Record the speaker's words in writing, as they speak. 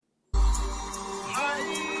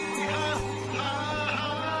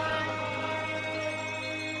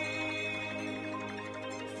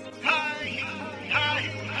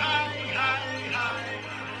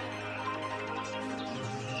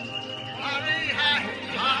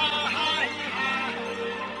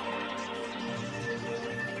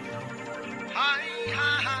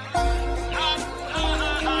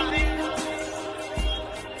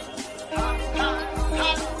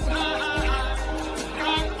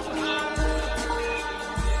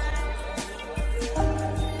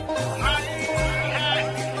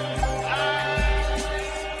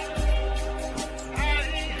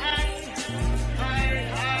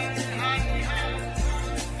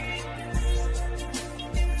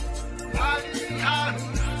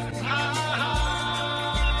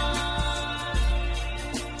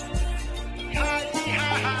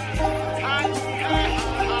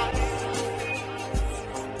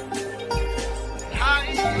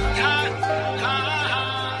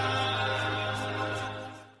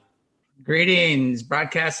Greetings,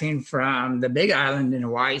 broadcasting from the Big Island in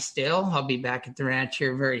Hawaii still. I'll be back at the ranch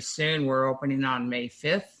here very soon. We're opening on May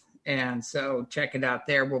 5th, and so check it out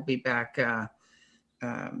there. We'll be back, at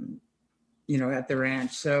the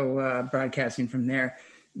ranch, so broadcasting from there.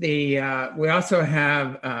 We also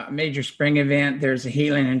have a major spring event. There's a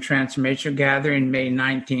Healing and Transformational Gathering May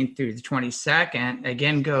 19th through the 22nd.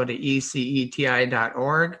 Again, go to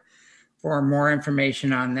eceti.org for more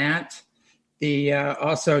information on that.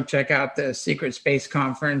 Also check out the Secret Space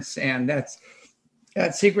Conference, and that's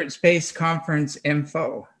at Secret Space Conference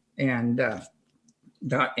info and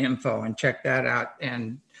 .info, and check that out.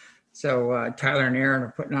 And so Tyler and Aaron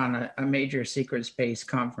are putting on a major secret space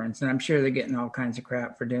conference, and I'm sure they're getting all kinds of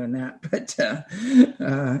crap for doing that. But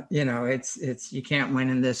it's you can't win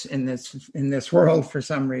in this world for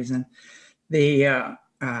some reason. There's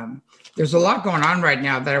a lot going on right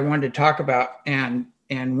now that I wanted to talk about, and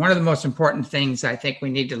one of the most important things I think we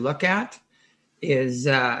need to look at is,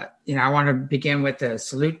 I want to begin with a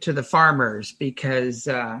salute to the farmers, because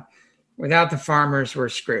without the farmers, we're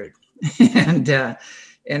screwed.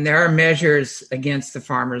 And there are measures against the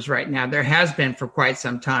farmers right now. There has been for quite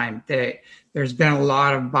some time. There's been a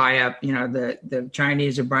lot of buy up. The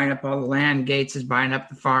Chinese are buying up all the land. Gates is buying up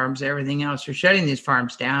the farms. Everything else. They're shutting these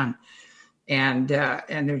farms down, and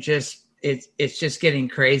they're just it's just getting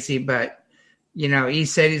crazy. But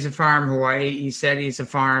ECETI's a farm, Hawaii, ECETI's a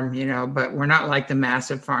farm, but we're not like the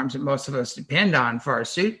massive farms that most of us depend on for our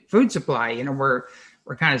food supply.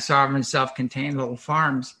 We're kind of sovereign, self-contained little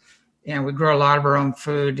farms, and we grow a lot of our own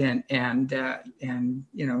food, and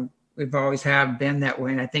we've always have been that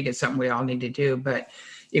way. And I think it's something we all need to do. But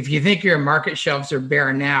if you think your market shelves are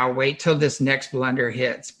bare now, wait till this next blunder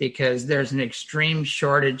hits, because there's an extreme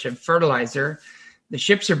shortage of fertilizer. The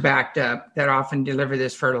ships are backed up that often deliver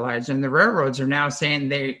this fertilizer, and the railroads are now saying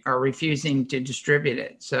they are refusing to distribute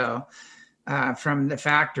it. So from the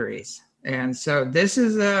factories. And so this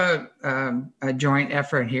is a joint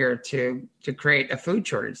effort here to create a food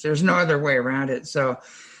shortage. There's no other way around it. So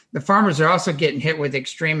the farmers are also getting hit with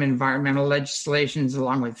extreme environmental legislations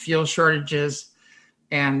along with fuel shortages.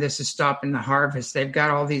 And this is stopping the harvest. They've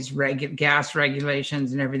got all these gas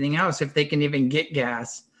regulations and everything else, if they can even get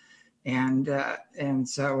gas. And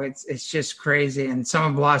so it's just crazy. And some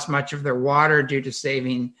have lost much of their water due to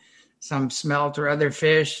saving some smelt or other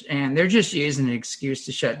fish. And they're just using an excuse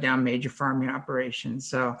to shut down major farming operations.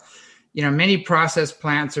 So, many processed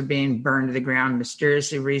plants are being burned to the ground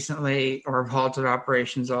mysteriously recently, or have halted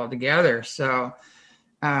operations altogether. So,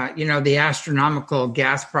 the astronomical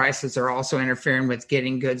gas prices are also interfering with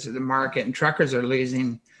getting goods to the market, and truckers are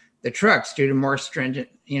losing the trucks due to more stringent,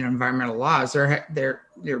 environmental laws. They're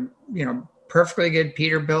perfectly good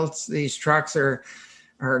Peterbilts. These trucks are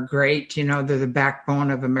great. They're the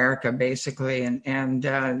backbone of America, basically, and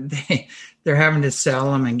they're having to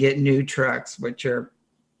sell them and get new trucks, which are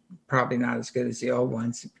probably not as good as the old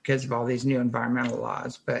ones because of all these new environmental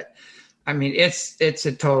laws. But I mean, it's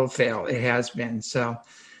a total fail. It has been. So,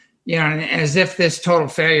 and as if this total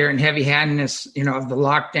failure and heavy-handedness, of the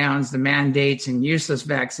lockdowns, the mandates, and useless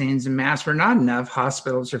vaccines and masks were not enough,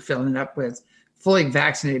 hospitals are filling up with fully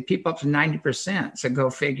vaccinated people up to 90%. So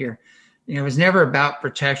go figure. It was never about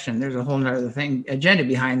protection. There's a whole nother agenda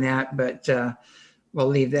behind that, but we'll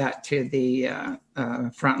leave that to the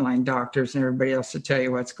frontline doctors and everybody else to tell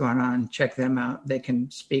you what's going on. Check them out. They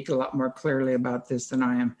can speak a lot more clearly about this than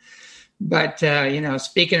I am. But,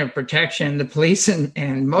 speaking of protection, the police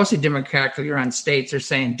and mostly democratically run states are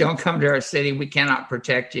saying, don't come to our city. We cannot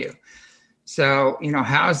protect you. So,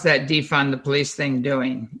 how's that defund the police thing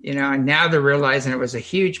doing? And now they're realizing it was a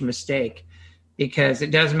huge mistake, because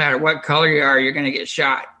it doesn't matter what color you are, you're going to get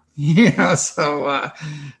shot. So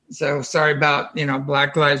sorry about,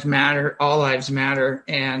 Black Lives Matter, all lives matter.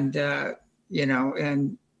 And, the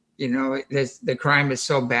crime is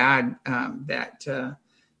so bad that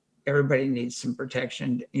everybody needs some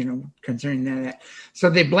protection, concerning that. So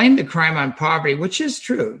they blame the crime on poverty, which is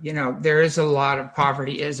true. There is a lot of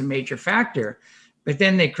poverty is a major factor, but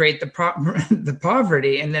then they create the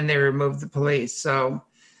poverty, and then they remove the police. So,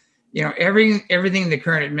 everything the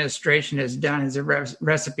current administration has done is a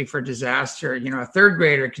recipe for disaster. A third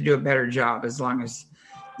grader could do a better job as long as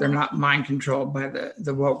they're not mind controlled by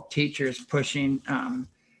the woke teachers pushing,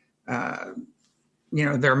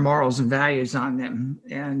 their morals and values on them.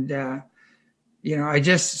 And,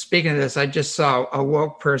 speaking of this, I just saw a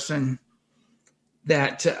woke person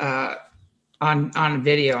that on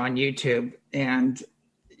video on YouTube, and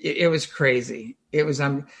it was crazy. It was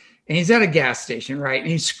and he's at a gas station, right? And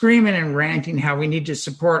he's screaming and ranting how we need to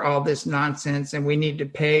support all this nonsense and we need to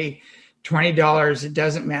pay $20. It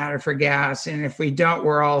doesn't matter for gas, and if we don't,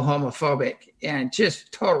 we're all homophobic, and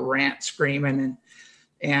just total rant, screaming,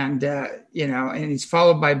 and and he's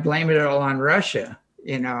followed by blaming it all on Russia,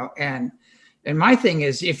 and my thing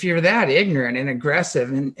is, if you're that ignorant and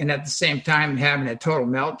aggressive and at the same time having a total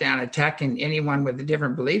meltdown, attacking anyone with a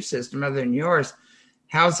different belief system other than yours,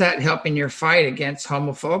 how's that helping your fight against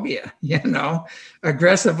homophobia?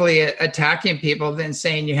 Aggressively attacking people, then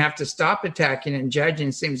saying you have to stop attacking and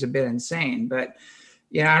judging seems a bit insane. But,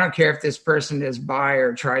 I don't care if this person is bi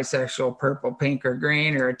or trisexual, purple, pink, or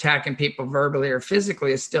green, or attacking people verbally or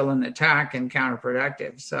physically is still an attack and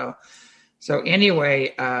counterproductive. So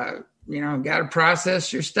anyway, got to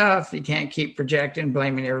process your stuff. You can't keep projecting,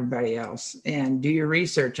 blaming everybody else, and do your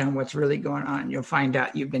research on what's really going on. You'll find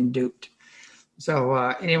out you've been duped. So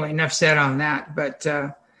anyway, enough said on that. But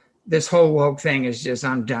this whole woke thing is just,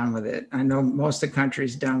 I'm done with it. I know most of the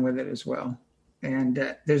country's done with it as well. And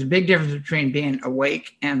there's a big difference between being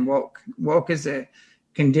awake and woke. Woke is a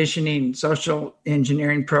conditioning, social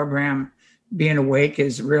engineering program. Being awake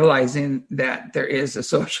is realizing that there is a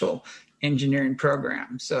social engineering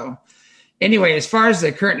program. So anyway, as far as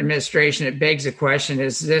the current administration, it begs the question,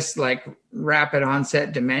 is this like rapid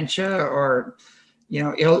onset dementia, or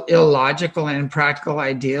illogical and impractical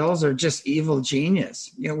ideals, or just evil genius,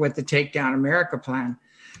 with the Take Down America plan?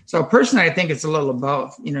 So personally, I think it's a little of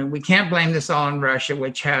both. We can't blame this all on Russia,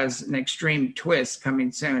 which has an extreme twist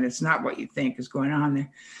coming soon. It's not what you think is going on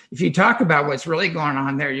there. If you talk about what's really going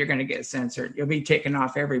on there, you're going to get censored. You'll be taken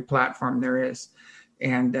off every platform there is.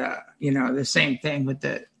 And, the same thing with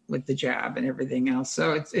the jab and everything else.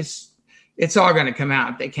 So it's all going to come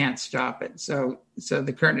out. They can't stop it. So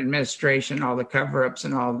the current administration, all the cover-ups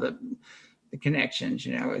and all the connections,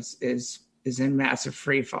 is in massive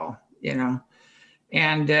free fall,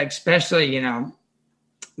 and especially,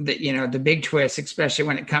 the big twist, especially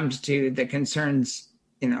when it comes to the concerns,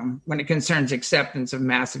 when it concerns acceptance of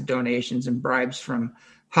massive donations and bribes from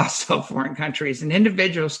hostile foreign countries and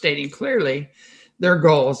individuals stating clearly their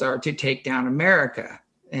goals are to take down America.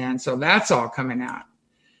 And so that's all coming out.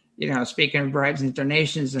 Speaking of bribes and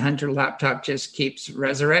donations, the Hunter laptop just keeps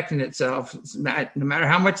resurrecting itself. No matter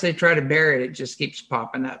how much they try to bury it, it just keeps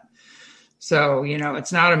popping up. So,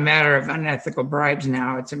 it's not a matter of unethical bribes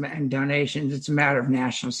now. And donations. It's a matter of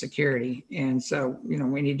national security. And so,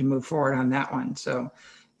 we need to move forward on that one. So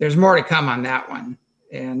there's more to come on that one.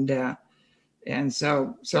 And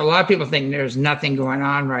so a lot of people think there's nothing going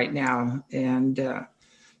on right now.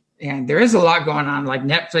 And there is a lot going on. Like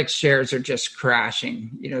Netflix shares are just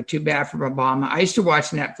crashing, too bad for Obama. I used to watch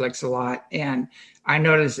Netflix a lot, and I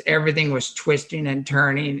noticed everything was twisting and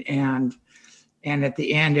turning, and at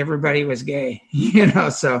the end, everybody was gay,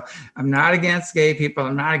 so I'm not against gay people.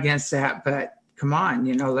 I'm not against that, but come on,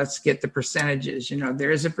 let's get the percentages.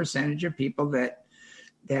 There is a percentage of people that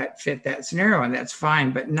fit that scenario, and that's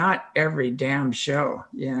fine, but not every damn show,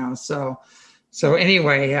 So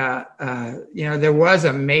anyway, there was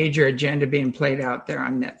a major agenda being played out there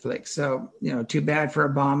on Netflix. So, too bad for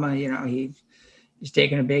Obama. He's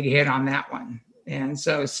taking a big hit on that one. And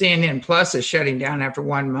so CNN Plus is shutting down after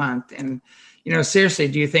 1 month. And, seriously,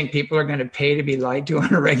 do you think people are going to pay to be lied to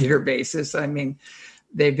on a regular basis? I mean,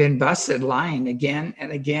 they've been busted lying again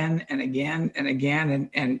and again and again and again.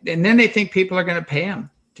 And then they think people are going to pay them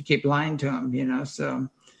to keep lying to them, so.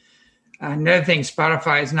 Another thing,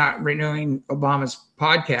 Spotify is not renewing Obama's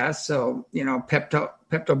podcast. So,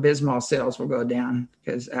 Pepto-Bismol sales will go down,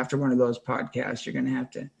 because after one of those podcasts, you're going to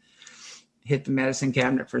have to hit the medicine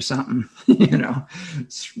cabinet for something,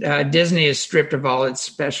 Disney is stripped of all its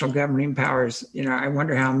special governing powers. I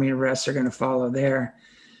wonder how many arrests are going to follow there.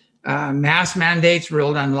 Mask mandates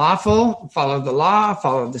ruled unlawful. Follow the law,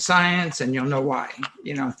 follow the science, and you'll know why.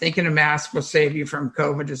 Thinking a mask will save you from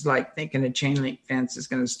COVID is like thinking a chain link fence is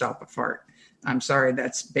going to stop a fart. I'm sorry,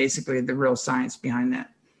 that's basically the real science behind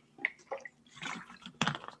that.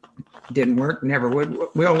 Didn't work, never will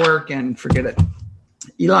work, and forget it.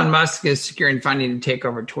 Elon Musk is securing funding to take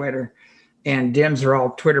over Twitter, and Dems are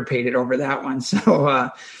all Twitter-pated over that one.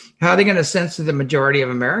 So, how are they going to censor the majority of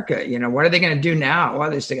America? What are they going to do now?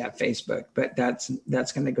 Well, they still got Facebook, but that's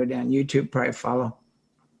going to go down. YouTube probably follow.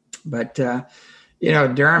 But,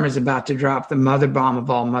 Durham is about to drop the mother bomb of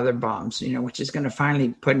all mother bombs, which is going to finally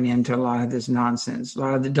put an end to a lot of this nonsense, a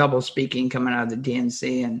lot of the double speaking coming out of the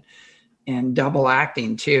DNC and double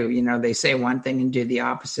acting too. They say one thing and do the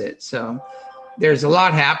opposite. So there's a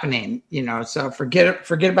lot happening, so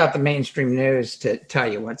forget about the mainstream news to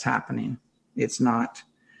tell you what's happening. It's not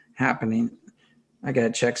happening. I got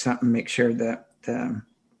to check something, make sure that,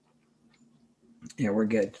 we're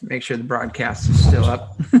good. Make sure the broadcast is still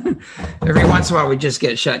up. Every once in a while we just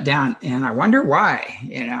get shut down, and I wonder why,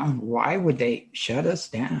 why would they shut us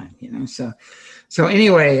down? So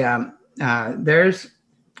anyway, there's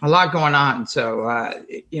a lot going on. So,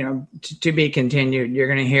 to be continued. You're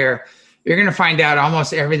going to find out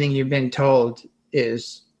almost everything you've been told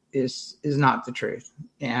is not the truth.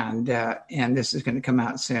 And this is going to come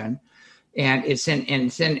out soon. And it's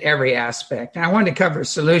in every aspect. And I wanted to cover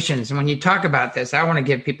solutions. And when you talk about this, I want to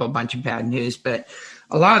give people a bunch of bad news, but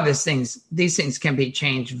a lot of these things can be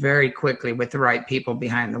changed very quickly with the right people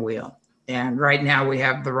behind the wheel. And right now we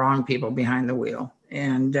have the wrong people behind the wheel.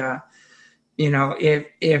 And,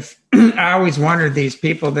 if I always wonder, these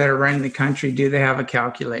people that are running the country, do they have a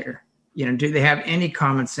calculator? Do they have any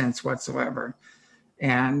common sense whatsoever?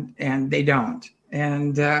 And they don't.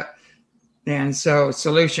 And so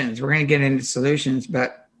solutions, we're going to get into solutions,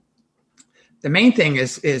 but the main thing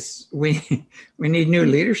is we need new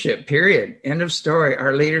leadership, period. End of story.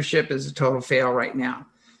 Our leadership is a total fail right now.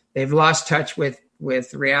 They've lost touch with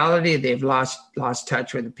reality. They've lost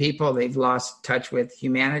touch with the people. They've lost touch with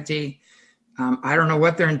humanity. I don't know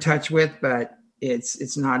what they're in touch with, but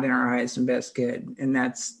it's not in our highest and best good. And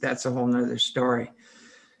that's a whole nother story.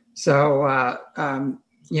 So,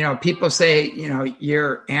 people say,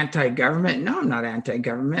 you're anti-government. No, I'm not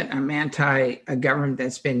anti-government. I'm anti a government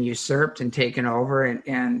that's been usurped and taken over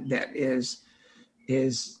and that is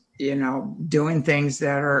doing things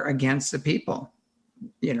that are against the people.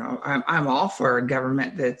 I'm all for a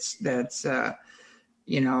government that's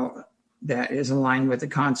that is aligned with the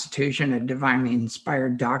Constitution, a divinely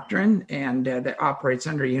inspired doctrine, and that operates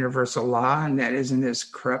under universal law, and that isn't as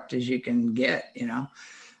corrupt as you can get,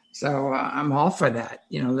 So I'm all for that.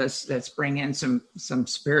 Let's bring in some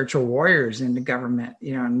spiritual warriors into government,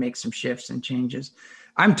 and make some shifts and changes.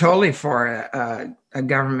 I'm totally for a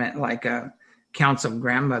government like a Council of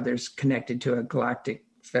Grandmothers connected to a galactic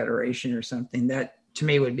federation or something. That to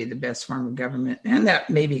me would be the best form of government, and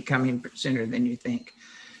that may be coming sooner than you think.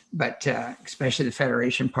 But especially the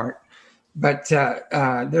federation part. But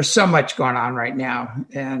there's so much going on right now,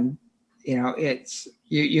 and it's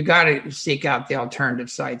you got to seek out the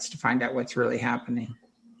alternative sites to find out what's really happening.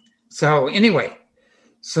 So anyway,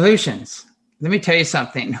 solutions. Let me tell you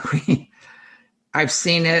something. I've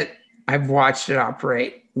seen it. I've watched it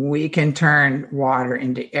operate. We can turn water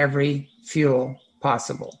into every fuel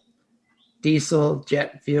possible. Diesel,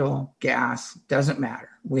 jet fuel, gas, doesn't matter.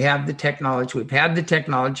 We have the technology. We've had the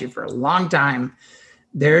technology for a long time.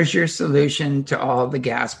 There's your solution to all the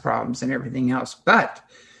gas problems and everything else. But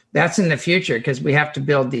that's in the future because we have to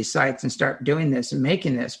build these sites and start doing this and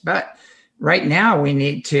making this. But right now we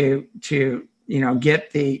need to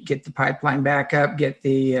get the pipeline back up, get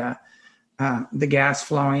the gas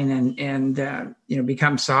flowing, and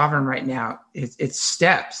become sovereign. Right now, it's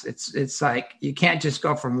steps. It's like you can't just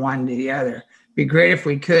go from one to the other. It'd be great if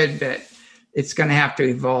we could, but it's going to have to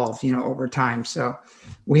evolve, over time. So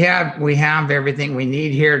we have everything we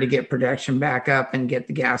need here to get production back up and get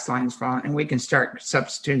the gas lines flowing, and we can start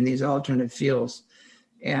substituting these alternative fuels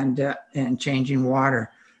and changing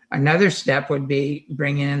water. Another step would be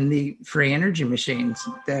bringing in the free energy machines,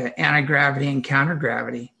 the anti-gravity and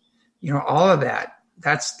counter-gravity. All of that.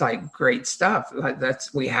 That's like great stuff.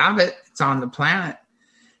 We have it. It's on the planet.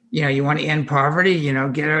 You want to end poverty, get a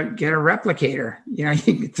replicator. You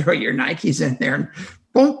can throw your Nikes in there and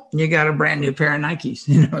boom, you got a brand new pair of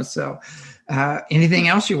Nikes, so anything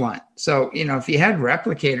else you want. So, if you had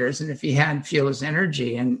replicators and if you had fuel as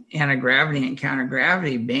energy and anti-gravity and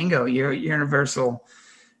counter-gravity, bingo, you're universal.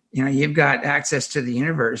 You've got access to the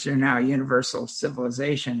universe. You're now a universal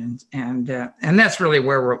civilization. And that's really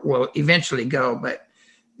where we'll eventually go. But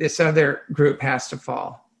this other group has to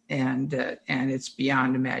fall. And it's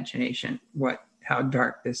beyond imagination how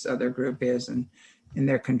dark this other group is and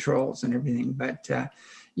their controls and everything. But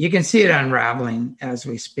you can see it unraveling as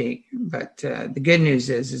we speak. But the good news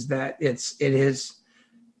is that it is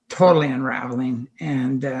totally unraveling,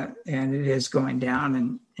 and it is going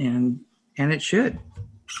down, and it should.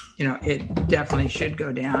 It definitely should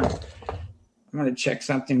go down. I'm going to check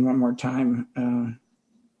something one more time.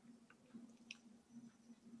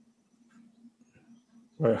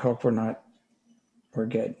 I hope we're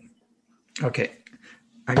good. Okay.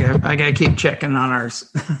 I gotta keep checking on ours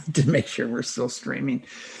to make sure we're still streaming,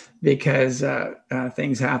 because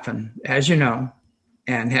things happen, as you know,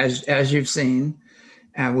 and as you've seen,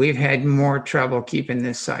 we've had more trouble keeping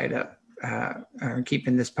this site up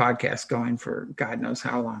keeping this podcast going for God knows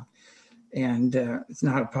how long. And it's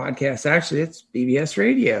not a podcast. Actually, it's BBS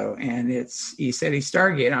Radio, and it's ECETI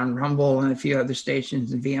Stargate on Rumble and a few other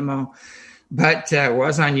stations and VMO. But it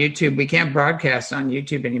was on YouTube. We can't broadcast on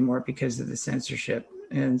YouTube anymore because of the censorship.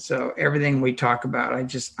 And so everything we talk about,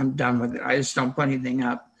 I'm done with it. I just don't put anything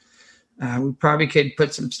up. We probably could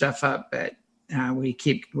put some stuff up, but I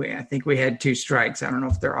think we had 2 strikes. I don't know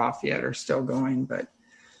if they're off yet or still going, but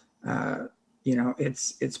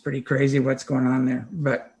it's pretty crazy what's going on there.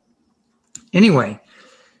 But anyway,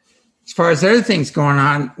 as far as other things going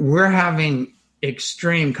on, we're having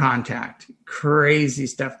extreme contact, crazy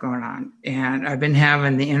stuff going on. And I've been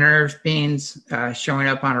having the inner earth beings showing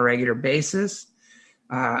up on a regular basis.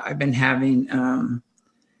 I've been having,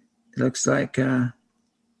 it looks like,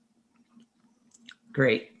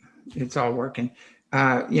 great. It's all working.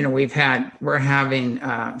 We're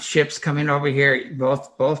having ships coming over here,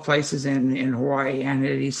 both places in Hawaii and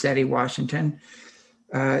at ECETI, Washington.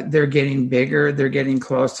 They're getting bigger, they're getting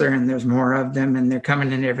closer, and there's more of them, and they're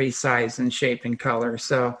coming in every size and shape and color.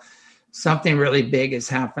 So something really big is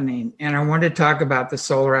happening. And I want to talk about the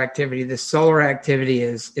solar activity. The solar activity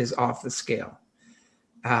is off the scale.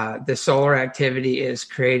 The solar activity is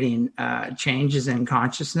creating changes in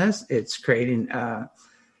consciousness. It's creating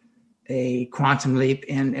a quantum leap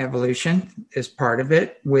in evolution is part of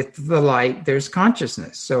it. With the light, there's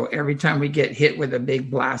consciousness. So every time we get hit with a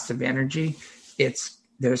big blast of energy,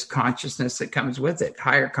 there's consciousness that comes with it,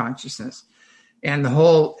 higher consciousness. And the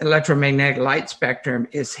whole electromagnetic light spectrum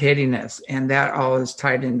is hitting us, and that all is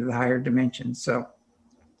tied into the higher dimensions. So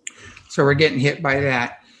we're getting hit by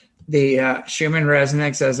that. The Schumann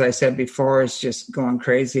resonance, as I said before, is just going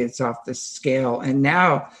crazy. It's off the scale. And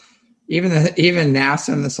now even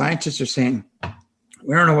NASA and the scientists are saying,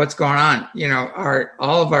 we don't know what's going on.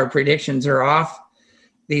 All of our predictions are off.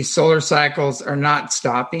 These solar cycles are not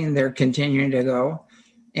stopping. They're continuing to go.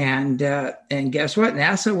 And guess what?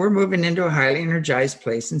 NASA, we're moving into a highly energized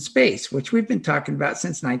place in space, which we've been talking about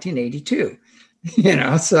since 1982.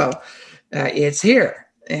 So it's here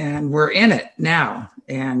and we're in it now.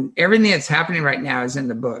 And everything that's happening right now is in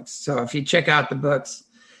the books. So if you check out the books,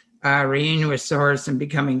 Reunion with Source and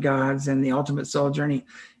Becoming Gods and The Ultimate Soul Journey,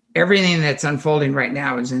 everything that's unfolding right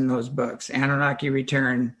now is in those books. Anunnaki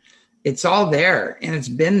Return. It's all there, and it's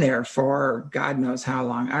been there for God knows how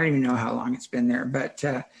long. I don't even know how long it's been there, but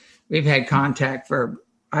I've had contact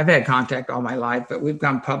all my life, but we've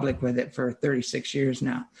gone public with it for 36 years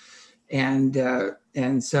now.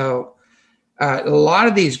 And so a lot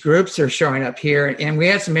of these groups are showing up here, and we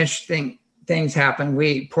had some interesting things happen.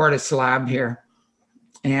 We poured a slab here,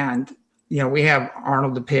 and, we have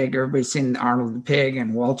Arnold the Pig. Everybody's seen Arnold the Pig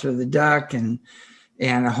and Walter the Duck and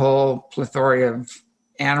a whole plethora of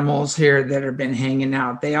animals here that have been hanging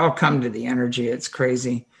out. They all come to the energy. It's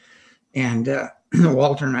crazy. And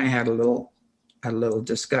Walter and I had a little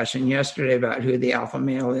discussion yesterday about who the alpha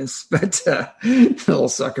male is, but the little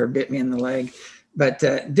sucker bit me in the leg, but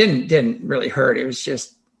didn't really hurt. It was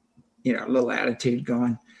just, a little attitude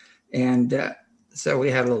going. And so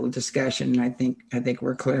we had a little discussion, and I think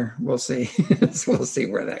we're clear. We'll see. We'll see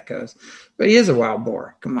where that goes. But he is a wild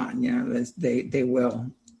boar. Come on, they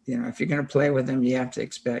will. If you're going to play with them, you have to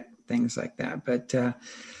expect things like that. But,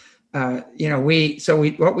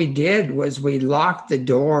 what we did was we locked the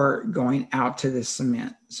door going out to the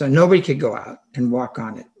cement. So nobody could go out and walk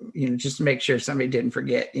on it, just to make sure somebody didn't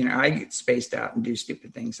forget. I get spaced out and do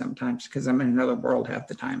stupid things sometimes because I'm in another world half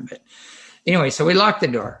the time. But anyway, so we locked the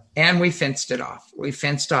door and we fenced it off. We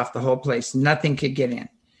fenced off the whole place. Nothing could get in.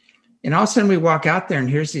 And all of a sudden we walk out there and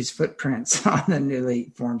here's these footprints on the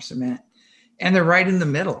newly formed cement. And they're right in the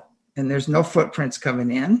middle, and there's no footprints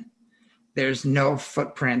coming in. There's no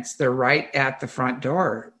footprints. They're right at the front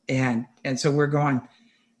door. And so we're going,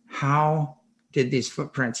 how did these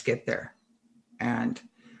footprints get there? And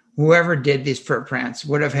whoever did these footprints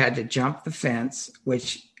would have had to jump the fence,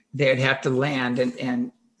 which they'd have to land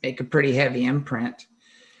and make a pretty heavy imprint.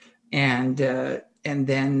 And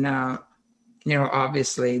then,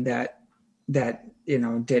 obviously that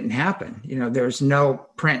didn't happen. There's no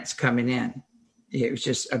prints coming in. It was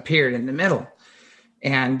just appeared in the middle,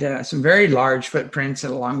 and some very large footprints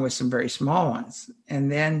along with some very small ones.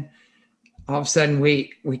 And then all of a sudden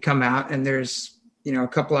we come out, and there's, a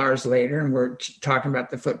couple hours later, and we're talking about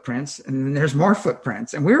the footprints, and then there's more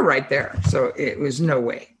footprints, and we were right there. So it was no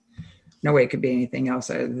way it could be anything else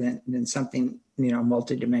other than something,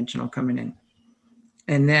 multidimensional coming in.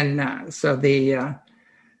 And then,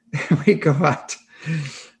 we go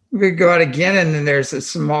out again, and then there's a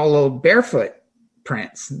small little barefoot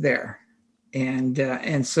prints there.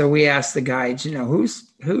 And so we asked the guides,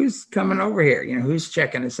 who's coming over here, who's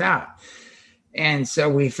checking us out. And so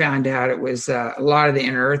we found out it was a lot of the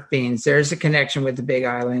inner earth beings. There's a connection with the Big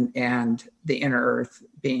Island and the inner earth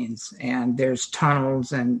beings, and there's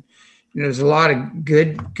tunnels, and there's a lot of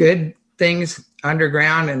good things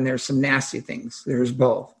underground, and there's some nasty things. There's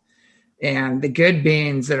both. And the good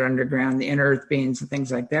beings that are underground, the inner earth beings and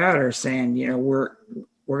things like that, are saying, we're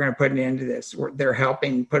going to put an end to this. They're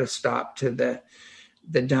helping put a stop to the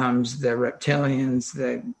dumbs, the reptilians,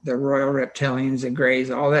 the royal reptilians, the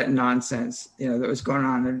grays, all that nonsense, that was going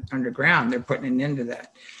on underground. They're putting an end to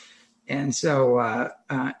that. And so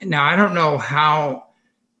now I don't know how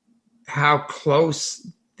close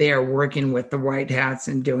they are working with the white hats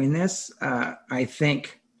in doing this. I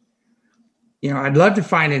think, I'd love to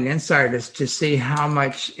find an insider to see how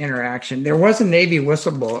much interaction. There was a Navy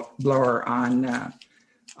whistleblower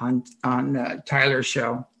on Tyler's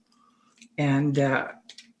show, and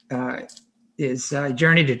his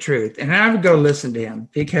Journey to Truth. And I would go listen to him,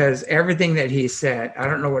 because everything that he said, I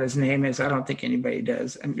don't know what his name is. I don't think anybody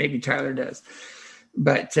does. And maybe Tyler does.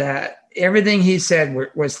 But everything he said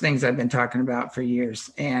was things I've been talking about for years.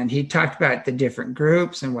 And he talked about the different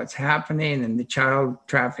groups and what's happening, and the child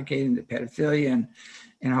trafficking, the pedophilia,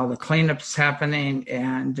 and all the cleanups happening,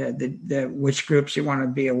 and the which groups you want to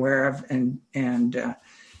be aware of, and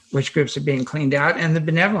which groups are being cleaned out, and the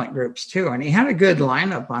benevolent groups too. And he had a good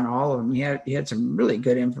lineup on all of them. He had some really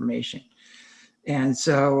good information. And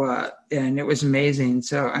so, and it was amazing.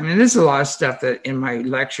 So, there's a lot of stuff that in my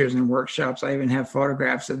lectures and workshops, I even have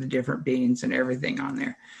photographs of the different beings and everything on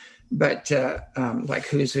there. But like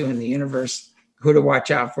who's who in the universe, who to watch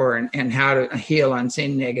out for, and how to heal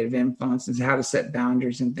unseen negative influences, how to set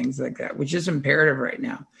boundaries and things like that, which is imperative right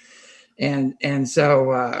now. And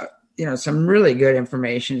so, some really good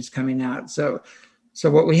information is coming out. So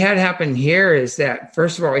what we had happen here is that,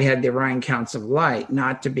 first of all, we had the Orion Counts of Light,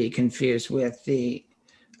 not to be confused with the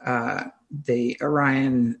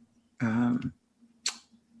Orion.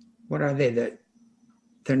 What are they?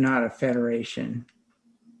 They're not a federation.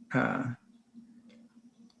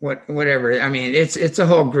 Whatever. It's a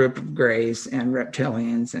whole group of grays and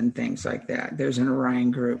reptilians and things like that. There's an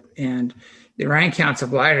Orion group, and the Orion Counts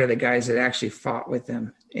of Light are the guys that actually fought with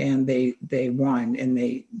them, and they won, and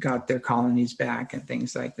they got their colonies back and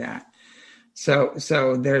things like that. So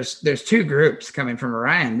there's two groups coming from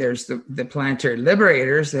Orion. There's the planetary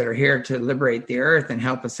liberators that are here to liberate the Earth and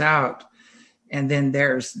help us out, and then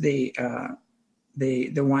there's the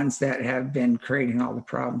ones that have been creating all the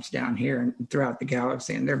problems down here and throughout the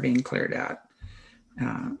galaxy, and they're being cleared out.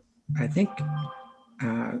 I think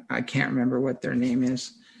I can't remember what their name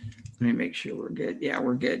is. Let me make sure we're good. Yeah,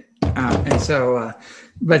 we're good. And so,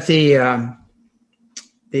 but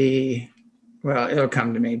well, it'll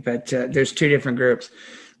come to me. But there's two different groups.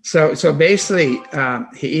 So basically,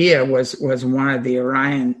 Hiea was one of the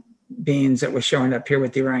Orion beings that was showing up here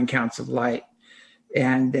with the Orion Counts of Light,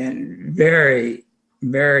 and then very,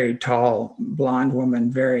 very tall blonde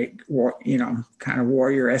woman, very kind of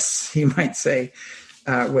warrioress, you might say.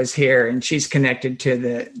 Was here, and she's connected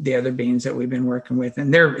to the other beings that we've been working with,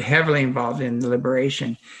 and they're heavily involved in the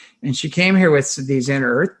liberation. And she came here with these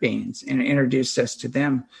inner earth beings and introduced us to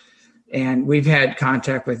them, and we've had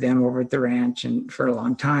contact with them over at the ranch and for a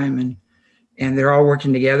long time, and they're all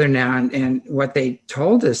working together now. And what they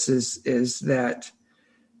told us is that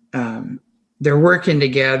they're working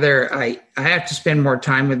together. I have to spend more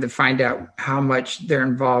time with them to find out how much they're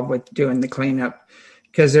involved with doing the cleanup,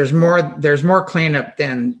 because there's more cleanup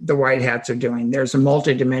than the white hats are doing. There's a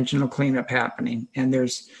multidimensional cleanup happening, and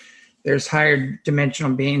there's higher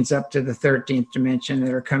dimensional beings up to the 13th dimension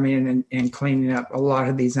that are coming in and cleaning up a lot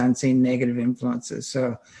of these unseen negative influences.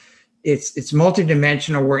 So it's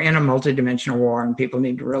multidimensional. We're in a multidimensional war, and people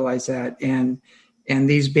need to realize that. And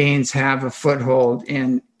these beings have a foothold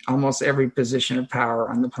in almost every position of power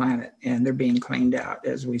on the planet, and they're being cleaned out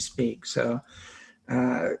as we speak. So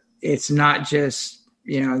it's not just,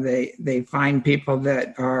 they find people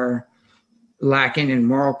that are lacking in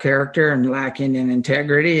moral character and lacking in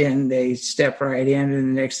integrity, and they step right in,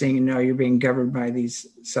 and the next thing you know, you're being governed by these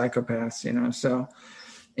psychopaths, so,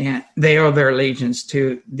 and they owe their allegiance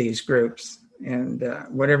to these groups, and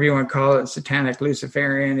whatever you want to call it, satanic,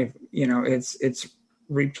 Luciferian, it's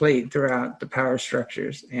replete throughout the power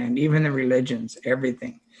structures and even the religions,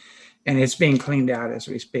 everything. And it's being cleaned out as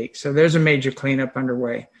we speak. So there's a major cleanup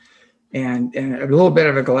underway. And a little bit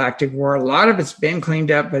of a galactic war. A lot of it's been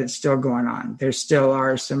cleaned up, but it's still going on. There still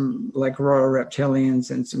are some like royal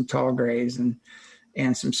reptilians and some tall grays and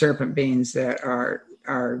some serpent beings that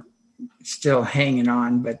are still hanging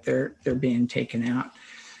on, but they're being taken out.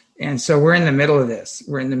 And so we're in the middle of this.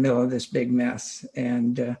 We're in the middle of this big mess.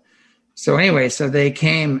 And so anyway, so they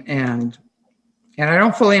came, and I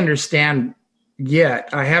don't fully understand yet.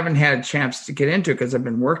 I haven't had a chance to get into it because I've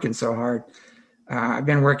been working so hard. I've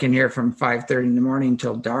been working here from 5:30 in the morning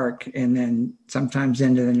till dark, and then sometimes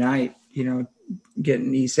into the night,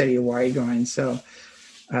 getting East City, Hawaii going. So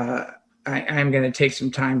I'm going to take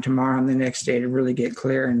some time tomorrow and the next day to really get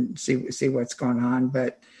clear and see what's going on.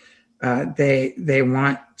 But they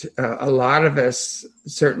want a lot of us,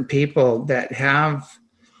 certain people that have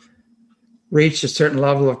reached a certain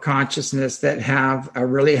level of consciousness, that have a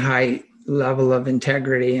really high level of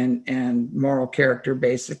integrity and moral character,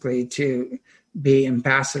 basically, to be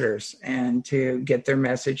ambassadors and to get their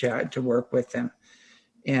message out, to work with them,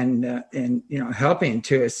 and helping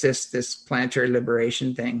to assist this planetary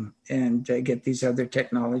liberation thing, and get these other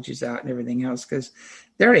technologies out and everything else, because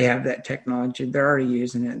they already have that technology. They're already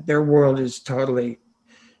using it. Their world is totally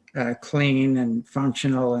clean and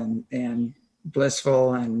functional and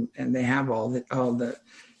blissful, and they have all the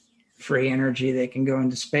free energy. They can go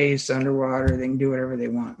into space, underwater. They can do whatever they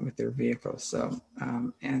want with their vehicles. So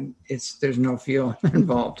and there's no fuel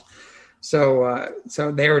involved. So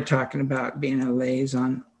they were talking about being a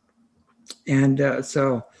liaison, and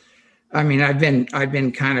so I mean, I've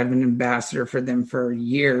been kind of an ambassador for them for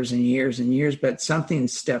years and years and years, but something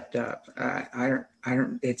stepped up. I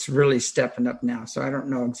don't. It's really stepping up now. So I don't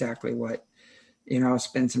know exactly what. I'll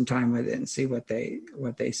spend some time with it and see what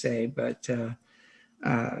they say. But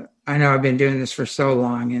I know I've been doing this for so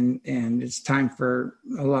long, and it's time for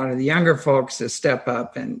a lot of the younger folks to step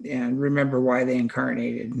up and remember why they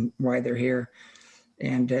incarnated and why they're here,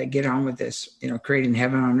 and get on with this, creating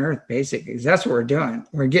heaven on earth, basically. 'Cause that's what we're doing.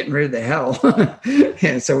 We're getting rid of the hell,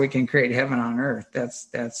 and so we can create heaven on earth.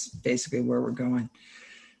 That's basically where we're going.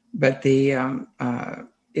 But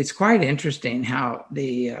it's quite interesting how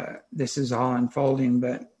this is all unfolding.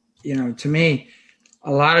 But to me,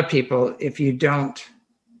 a lot of people, if you don't,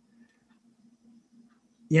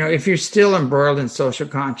 if you're still embroiled in social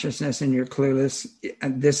consciousness and you're clueless,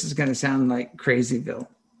 this is going to sound like Crazyville.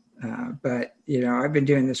 But I've been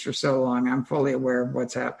doing this for so long. I'm fully aware of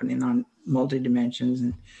what's happening on multi-dimensions,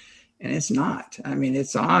 and it's not. I mean,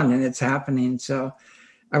 it's on and it's happening. So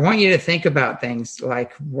I want you to think about things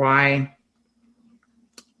like why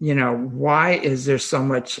is there so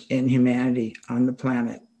much inhumanity on the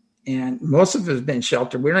planet? And most of it has been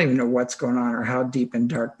sheltered. We don't even know what's going on or how deep and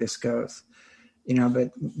dark this goes.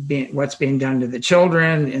 But what's being done to the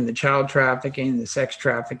children, and the child trafficking, the sex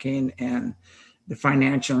trafficking, and the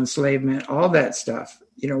financial enslavement, all that stuff.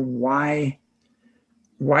 Why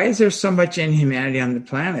is there so much inhumanity on the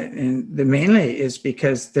planet? And mainly is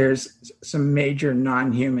because there's some major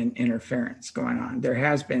non-human interference going on. There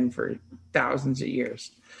has been for thousands of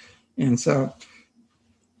years. And so,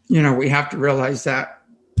 we have to realize that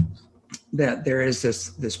there is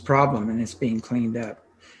this problem, and it's being cleaned up.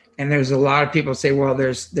 And there's a lot of people say, well,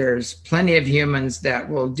 there's plenty of humans that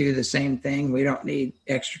will do the same thing. We don't need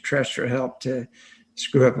extraterrestrial help to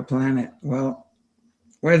screw up a planet. Well,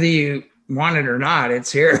 whether you want it or not,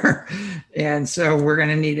 it's here. And so we're going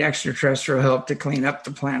to need extraterrestrial help to clean up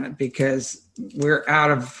the planet, because we're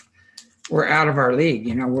out of our league.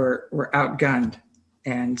 We're outgunned.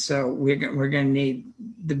 And so we're going to need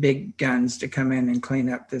the big guns to come in and clean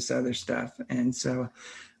up this other stuff. And so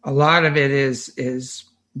a lot of it is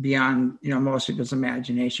beyond, most people's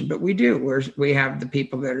imagination, but we have the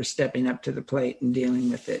people that are stepping up to the plate and dealing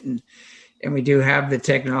with it. And we do have the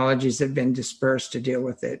technologies that have been dispersed to deal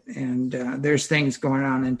with it. And there's things going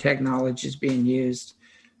on and technologies being used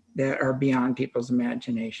that are beyond people's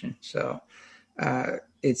imagination. So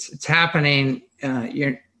it's happening.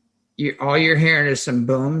 All you're hearing is some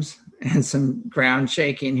booms and some ground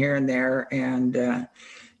shaking here and there, and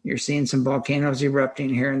you're seeing some volcanoes erupting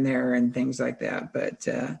here and there and things like that. But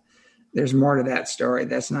there's more to that story.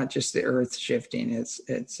 That's not just the earth shifting.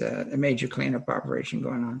 It's a major cleanup operation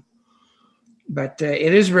going on. But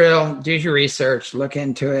it is real. Do your research. Look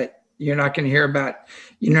into it. You're not going to hear about.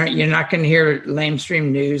 You're not going to hear lamestream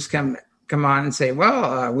news come on and say,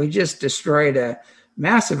 "Well, we just destroyed a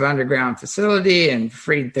massive underground facility and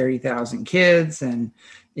freed 30,000 kids," and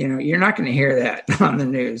you're not going to hear that on the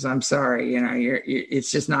news. I'm sorry, it's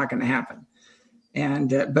just not going to happen. And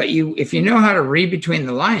but if you know how to read between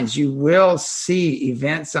the lines, you will see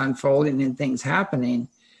events unfolding and things happening,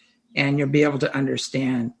 and you'll be able to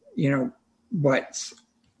understand.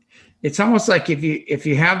 It's almost like if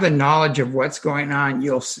you have the knowledge of what's going on,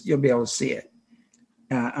 you'll be able to see it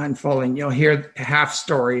unfolding. You'll hear half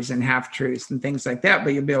stories and half truths and things like that,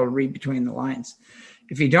 but you'll be able to read between the lines.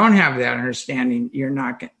 If you don't have that understanding, you're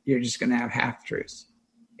just going to have half truths,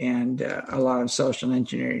 and a lot of social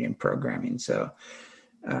engineering and programming. So,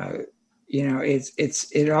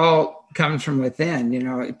 it all comes from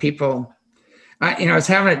within. People. I was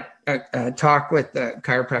having a talk with the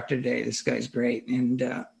chiropractor today. This guy's great, and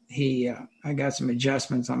I got some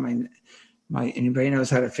adjustments on my. Anybody knows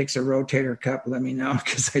how to fix a rotator cuff? Let me know,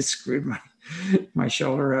 because I screwed my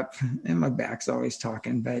shoulder up, and my back's always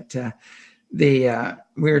talking. But we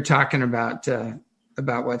were talking about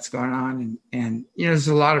what's going on, and there's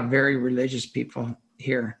a lot of very religious people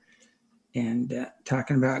here, and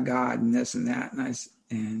talking about God and this and that,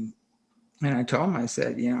 and I told him, I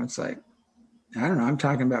said, it's like, I don't know, I'm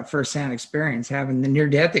talking about firsthand experience, having the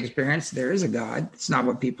near-death experience. There is a God. It's not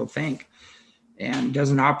what people think, and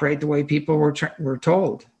doesn't operate the way people were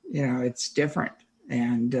told. It's different,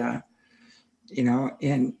 and in a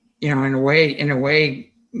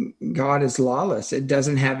way, God is lawless. It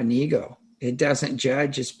doesn't have an ego. It doesn't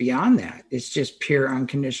judge. It's beyond that. It's just pure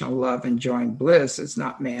unconditional love and joy and bliss. It's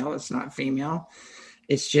not male. It's not female.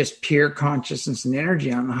 It's just pure consciousness and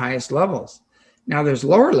energy on the highest levels. Now there's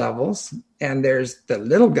lower levels, and there's the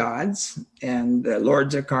little gods and the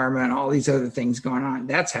lords of karma and all these other things going on.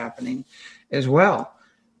 That's happening as well.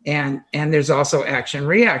 And there's also action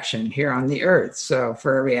reaction here on the earth. So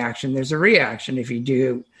for every action, there's a reaction. If you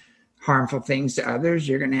do harmful things to others,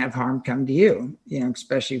 you're going to have harm come to you,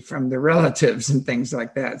 especially from the relatives and things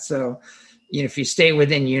like that. So, if you stay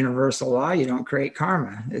within universal law, you don't create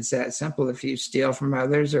karma. It's that simple. If you steal from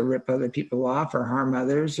others or rip other people off or harm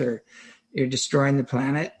others, or you're destroying the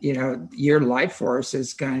planet, your life force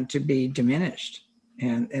is going to be diminished.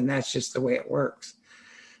 And that's just the way it works.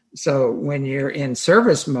 So when you're in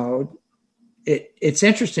service mode, it's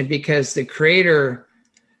interesting, because the creator,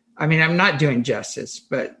 I'm not doing justice,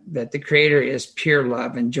 but that the creator is pure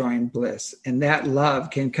love and joy and bliss. And that love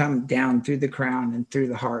can come down through the crown and through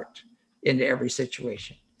the heart into every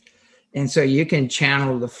situation. And so you can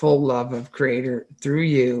channel the full love of creator through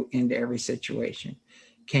you into every situation.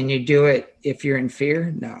 Can you do it if you're in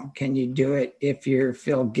fear? No. Can you do it if you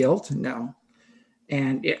feel guilt? No.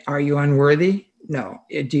 And are you unworthy? No.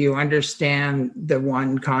 Do you understand the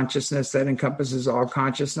one consciousness that encompasses all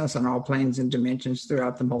consciousness on all planes and dimensions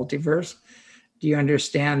throughout the multiverse? Do you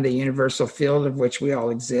understand the universal field of which we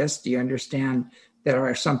all exist? Do you understand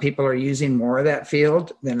that some people are using more of that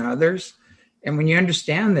field than others? And when you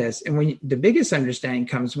understand this, and the biggest understanding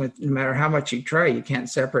comes with, no matter how much you try, you can't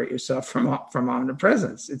separate yourself from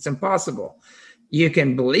omnipresence. It's impossible. You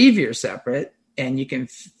can believe you're separate, and you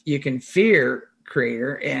can fear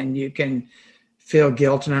creator, and you can feel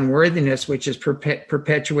guilt and unworthiness, which is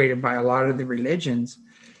perpetuated by a lot of the religions.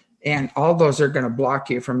 And all those are going to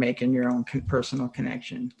block you from making your own personal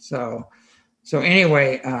connection. So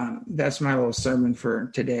anyway, that's my little sermon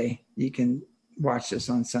for today. You can watch this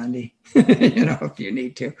on Sunday, if you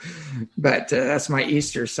need to. But that's my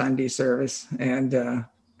Easter Sunday service, and a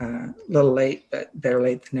little late, but better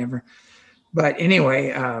late than never. But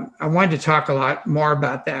anyway, I wanted to talk a lot more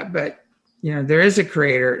about that. But there is a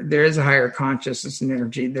creator, there is a higher consciousness and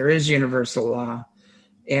energy, there is universal law.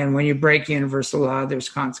 And when you break universal law, there's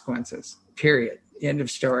consequences, period. End of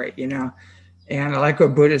story, And I like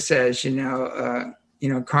what Buddha says,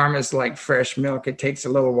 karma is like fresh milk. It takes a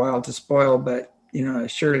little while to spoil, but,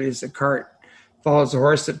 surely as the cart follows the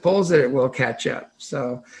horse that pulls it, it will catch up.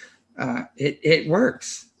 So it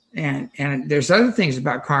works. And there's other things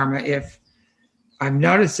about karma. If I've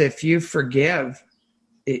noticed, if you forgive,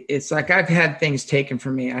 it's like I've had things taken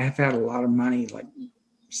from me. I have had a lot of money like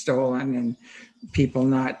stolen, and people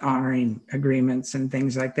not honoring agreements and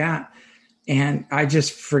things like that. And I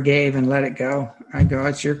just forgave and let it go. I go,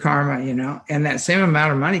 it's your karma, and that same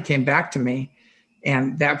amount of money came back to me,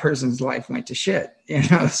 and that person's life went to shit,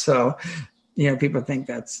 So, people think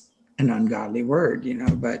that's an ungodly word,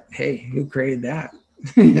 but hey, who created that?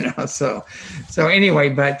 So anyway,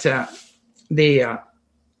 but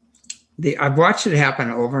I've watched it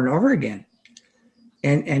happen over and over again.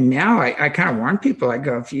 And now I kind of warn people. I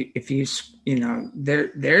go, if you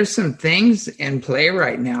there's some things in play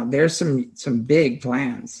right now. There's some big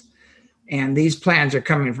plans, and these plans are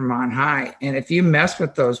coming from on high. And if you mess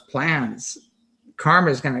with those plans,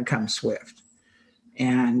 karma is going to come swift,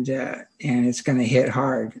 and it's going to hit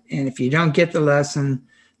hard. And if you don't get the lesson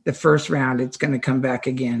the first round, it's going to come back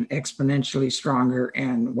again, exponentially stronger,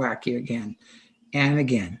 and whack you again and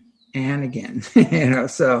again and again.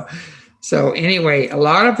 So anyway, a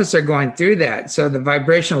lot of us are going through that. So the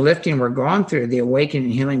vibrational lifting we're going through, the awakening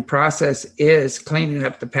and healing process, is cleaning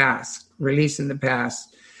up the past, releasing the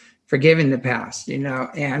past, forgiving the past,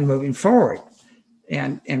 and moving forward.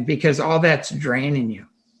 And because all that's draining you.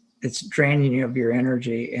 it's draining you of your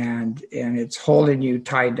energy, and it's holding you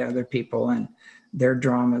tied to other people and their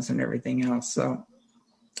dramas and everything else. So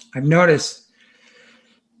I've noticed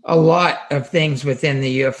a lot of things within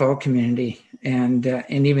the UFO community and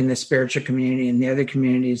even the spiritual community and the other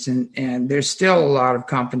communities, and there's still a lot of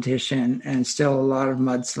competition and still a lot of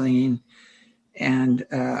mudslinging and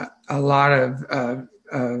a lot of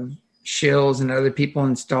shills and other people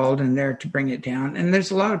installed in there to bring it down. And there's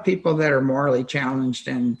a lot of people that are morally challenged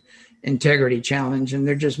and integrity challenged, and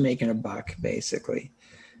they're just making a buck basically.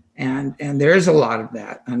 And there is a lot of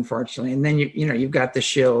that, unfortunately. And then you've got the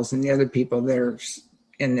shills and the other people that are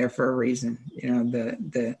in there for a reason.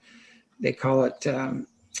 They call it the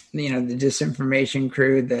disinformation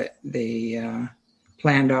crew, the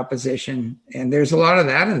planned opposition, and there's a lot of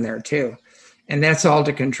that in there too. And that's all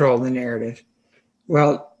to control the narrative.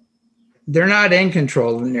 Well, they're not in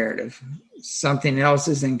control of the narrative. Something else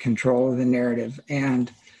is in control of the narrative.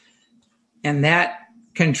 And that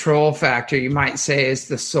control factor, you might say, is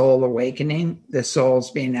the soul awakening. The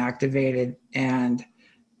soul's being activated, and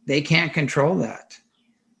they can't control that.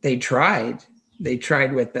 They tried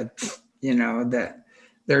with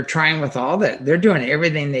they're trying with all that. They're doing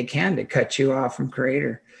everything they can to cut you off from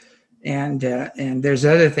creator. And there's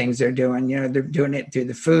other things they're doing, they're doing it through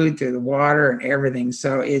the food, through the water and everything.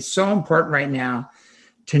 So it's so important right now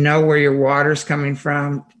to know where your water's coming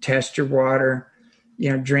from, test your water,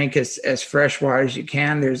 drink as fresh water as you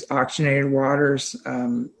can. There's oxygenated waters.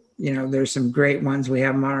 There's some great ones. We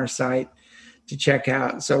have them on our site to check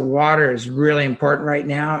out. So water is really important right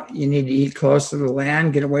now. You need to eat close to the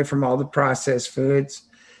land, get away from all the processed foods.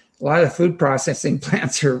 A lot of the food processing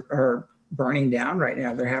plants are burning down right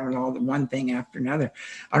now. They're having all the one thing after another.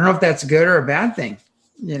 I don't know if that's good or a bad thing.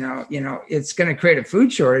 It's going to create a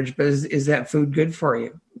food shortage, but is that food good for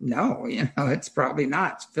you? No, it's probably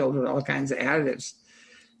not. It's filled with all kinds of additives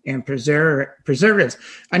and preservatives.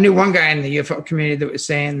 I knew one guy in the UFO community that was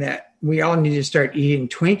saying that we all need to start eating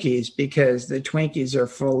Twinkies because the Twinkies are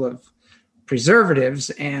full of preservatives,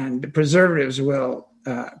 and the preservatives will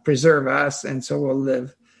preserve us, and so we'll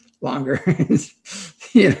live longer.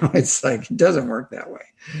 It's like, it doesn't work that way.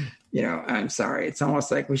 I'm sorry. It's almost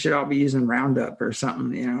like we should all be using Roundup or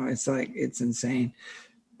something. It's like, it's insane.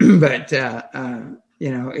 But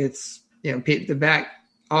it's the back.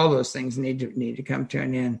 All those things need to come to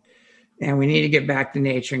an end, and we need to get back to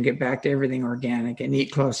nature and get back to everything organic and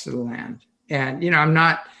eat close to the land. And I'm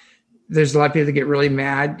not. There's a lot of people that get really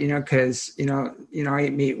mad, because I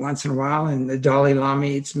eat meat once in a while, and the Dalai Lama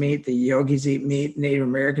eats meat, the yogis eat meat, Native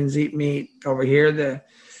Americans eat meat. Over here,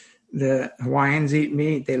 the Hawaiians eat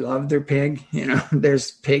meat. They love their pig.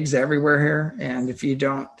 There's pigs everywhere here, and if you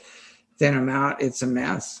don't thin them out, it's a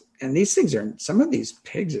mess. And some of these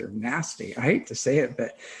pigs are nasty. I hate to say it,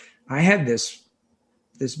 but I had this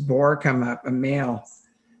boar come up, a male,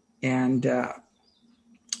 and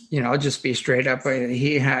I'll just be straight up.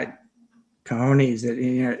 He had cojones that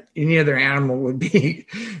any other animal would be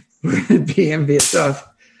envious of.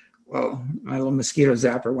 Well, my little mosquito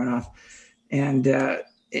zapper went off, and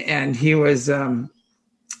he was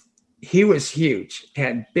huge,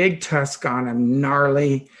 had big tusk on him,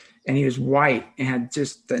 gnarly. And he was white and had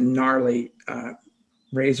just the gnarly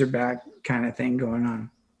razorback kind of thing going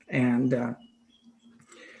on. And,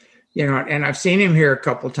 and I've seen him here a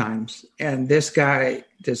couple times. And this guy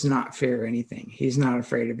does not fear anything. He's not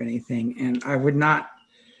afraid of anything. And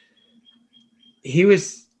he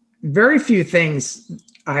was very few things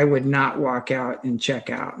I would not walk out and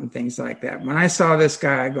check out and things like that. When I saw this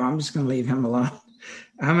guy, I go, I'm just going to leave him alone.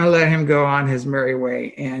 I'm going to let him go on his merry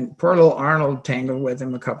way. And poor little Arnold tangled with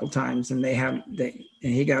him a couple times, and and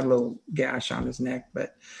he got a little gash on his neck.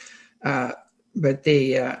 But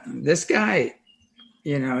this guy,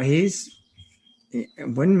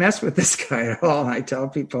 wouldn't mess with this guy at all. I tell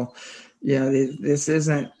people, this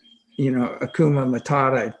isn't, Akuma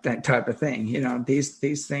Matata, that type of thing.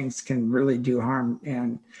 These things can really do harm.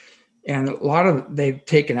 And they've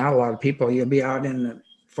taken out a lot of people. You'll be out in the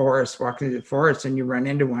forest, walking through the forest, and you run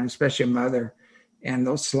into one, especially a mother, and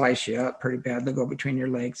they'll slice you up pretty bad. They'll go between your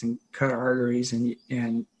legs and cut arteries,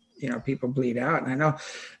 and people bleed out. And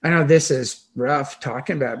I know this is rough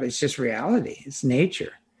talking about it, but it's just reality. It's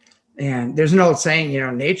nature. And there's an old saying,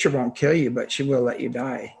 nature won't kill you, but she will let you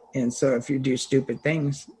die. And so if you do stupid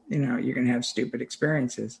things, you're going to have stupid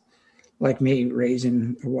experiences. Like me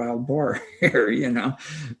raising a wild boar here,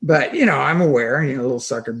 but, I'm aware, a little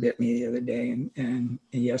sucker bit me the other day and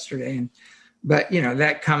yesterday. But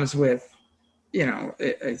that comes with,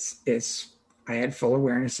 I had full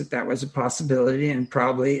awareness that was a possibility and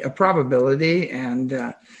probably a probability. And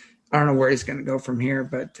I don't know where he's going to go from here,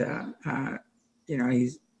 but,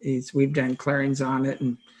 we've done clearings on it,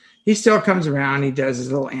 and he still comes around. He does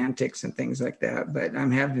his little antics and things like that, but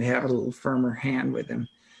I'm having to have a little firmer hand with him,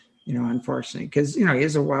 unfortunately, because, he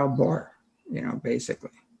is a wild boar,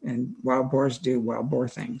 basically, and wild boars do wild boar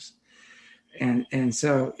things. And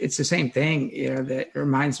so it's the same thing, that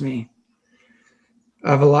reminds me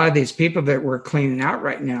of a lot of these people that we're cleaning out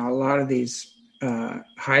right now, a lot of these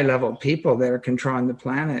high level people that are controlling the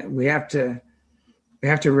planet. We have to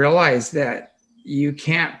realize that you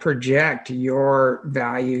can't project your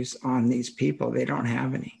values on these people. They don't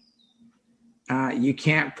have any. You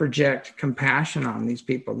can't project compassion on these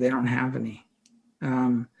people. They don't have any.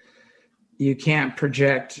 You can't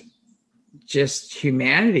project just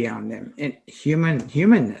humanity on them and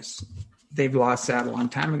humanness. They've lost that a long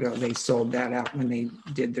time ago. They sold that out when they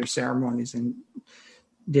did their ceremonies and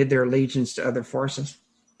did their allegiance to other forces.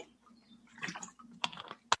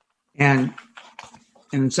 And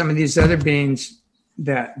some of these other beings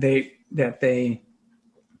that they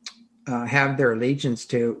have their allegiance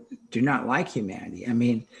to do not like humanity. I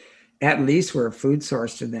mean, at least we're a food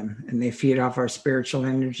source to them, and they feed off our spiritual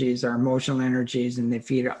energies, our emotional energies, and they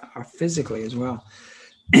feed off physically as well.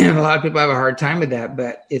 And a lot of people have a hard time with that,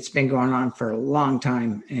 but it's been going on for a long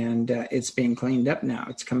time, and it's being cleaned up now.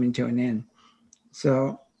 It's coming to an end.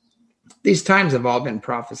 So these times have all been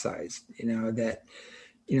prophesized, that,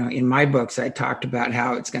 in my books, I talked about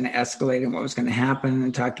how it's going to escalate and what was going to happen,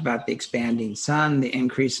 and talked about the expanding sun, the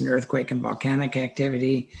increase in earthquake and volcanic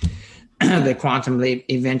activity, the quantum leap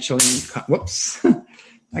eventually. Whoops.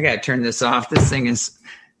 I got to turn this off. This thing it's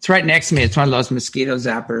right next to me. It's one of those mosquito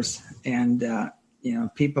zappers. And,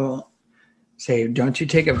 people say, don't you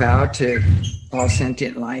take a vow to all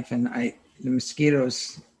sentient life? And the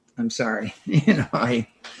mosquitoes, I'm sorry,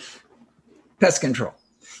 pest control,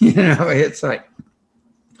 it's like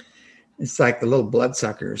the little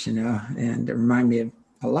bloodsuckers, and they remind me of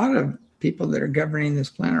a lot of people that are governing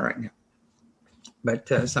this planet right now.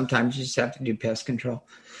 But sometimes you just have to do pest control.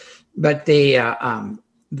 But where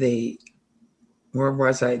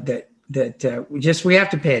was I? We have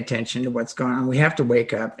to pay attention to what's going on. We have to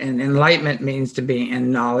wake up. And enlightenment means to be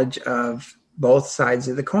in knowledge of both sides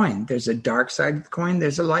of the coin. There's a dark side of the coin.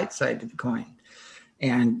 There's a light side of the coin.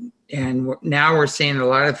 And now we're seeing a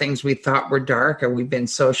lot of things we thought were dark, or we've been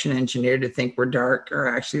social engineered to think we're dark, are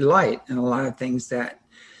actually light. And a lot of things that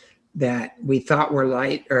we thought were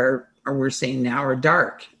light or we're seeing now are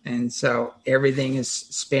dark. And so everything is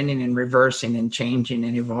spinning and reversing and changing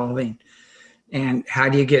and evolving. And how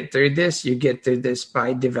do you get through this? You get through this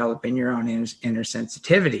by developing your own inner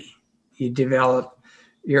sensitivity. You develop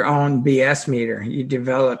your own BS meter. You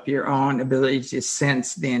develop your own ability to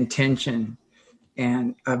sense the intention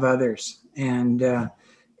and of others. And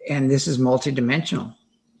this is multidimensional.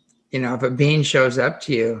 If a being shows up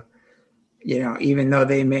to you, even though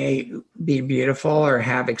they may be beautiful or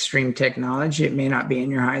have extreme technology, it may not be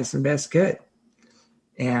in your highest and best good.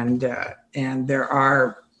 And there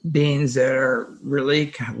are beings that are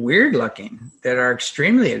really weird looking, that are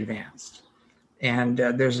extremely advanced. And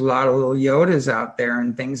there's a lot of little Yodas out there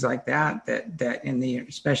and things like that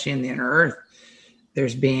especially in the inner earth,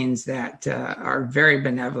 there's beings that are very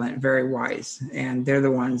benevolent, very wise, and they're the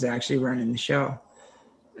ones actually running the show.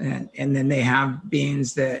 And then they have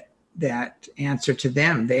beings that answer to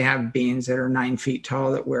them. They have beings that are 9 feet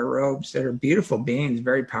tall that wear robes, that are beautiful beings,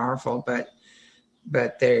 very powerful, but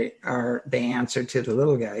they answer to the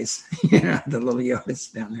little guys, the little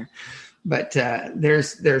Yodas down there. But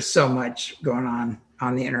there's so much going on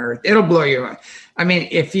the inner earth. It'll blow you away. I mean,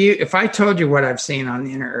 if I told you what I've seen on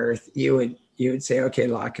the inner earth, you would say, okay,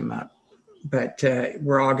 lock him up. But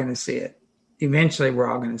we're all going to see it. Eventually, we're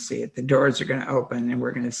all going to see it. The doors are going to open, and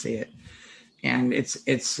we're going to see it. And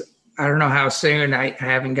it's I don't know how soon. I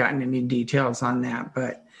haven't gotten any details on that,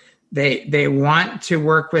 but they want to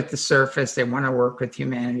work with the surface. They want to work with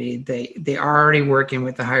humanity. They are already working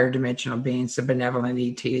with the higher dimensional beings, the benevolent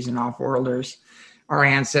ETs and off-worlders, our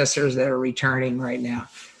ancestors that are returning right now.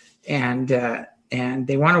 And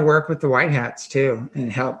they want to work with the white hats too and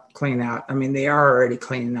help clean out. I mean, they are already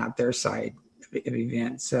cleaning out their side of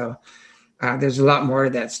events. So there's a lot more to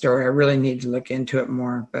that story. I really need to look into it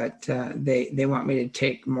more, but they want me to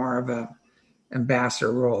take more of a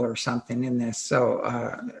ambassador role or something in this. So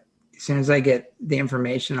as soon as I get the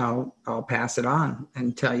information, I'll pass it on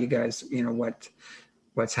and tell you guys,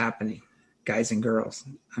 what's happening, guys and girls.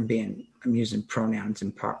 I'm using pronouns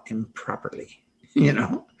improperly,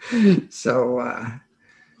 So I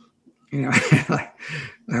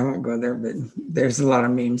won't go there, but there's a lot of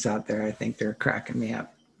memes out there. I think they're cracking me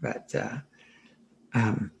up, but.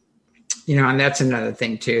 And that's another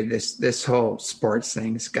thing too. This whole sports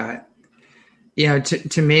thing's got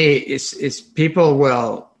To me, it's people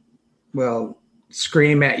will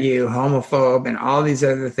scream at you homophobe and all these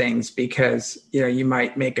other things because you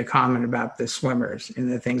might make a comment about the swimmers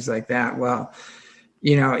and the things like that. Well,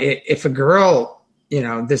 if a girl,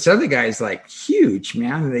 this other guy's like huge,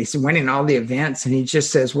 man, he's winning all the events, and he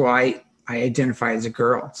just says, well, I identify as a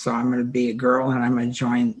girl, so I'm going to be a girl and I'm going to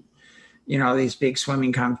join these big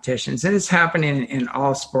swimming competitions. And it's happening in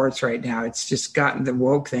all sports right now. It's just gotten, the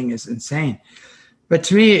woke thing is insane. But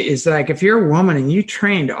to me, it's like, if you're a woman and you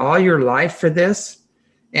trained all your life for this,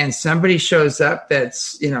 and somebody shows up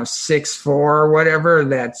that's 6'4" or whatever,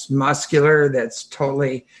 that's muscular, that's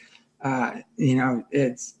totally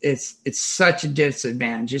it's such a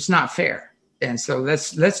disadvantage. It's not fair. And so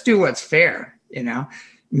let's do what's fair.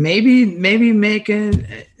 Maybe make an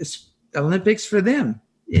Olympics for them.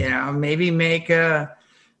 Maybe make a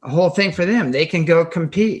whole thing for them. They can go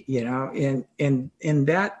compete. In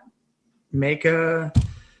that, make a,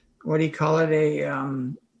 what do you call it,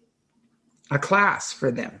 a class for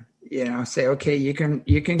them. Say, okay, you can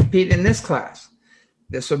compete in this class.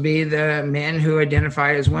 This will be the men who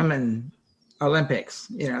identify as women Olympics.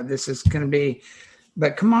 This is going to be,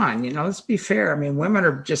 but come on, let's be fair. I mean, women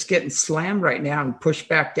are just getting slammed right now and pushed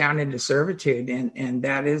back down into servitude. And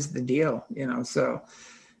that is the deal, so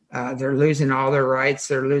they're losing all their rights.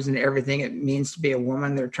 They're losing everything it means to be a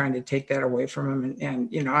woman. They're trying to take that away from them.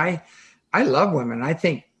 And I love women. I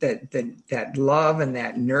think that love and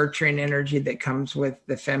that nurturing energy that comes with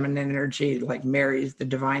the feminine energy, like Mary's, the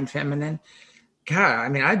divine feminine. God, I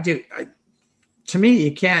mean, to me,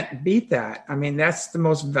 you can't beat that. I mean, that's the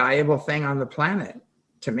most valuable thing on the planet,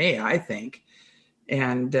 to me, I think.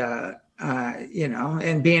 And,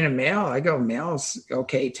 and being a male, I go, male's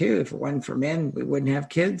okay too. If it wasn't for men, we wouldn't have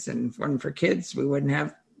kids. And if it wasn't for kids, we wouldn't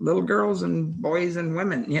have little girls and boys and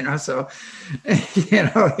women, so,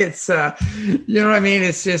 it's, what I mean?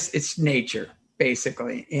 It's nature,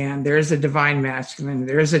 basically. And there's a divine masculine,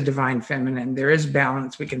 there's a divine feminine, there is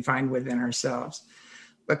balance we can find within ourselves.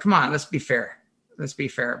 But come on, let's be fair. Let's be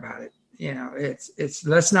fair about it. It's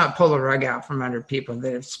let's not pull the rug out from under people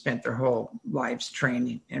that have spent their whole lives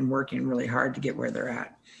training and working really hard to get where they're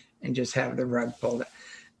at, and just have the rug pulled.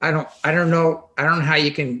 I don't know how you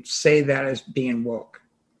can say that as being woke.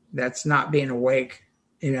 That's not being awake.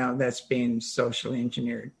 That's being socially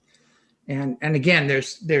engineered. And again,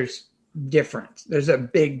 there's difference. There's a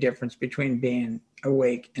big difference between being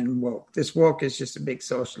awake and woke. This woke is just a big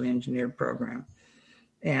socially engineered program.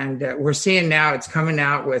 And we're seeing now it's coming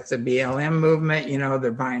out with the BLM movement.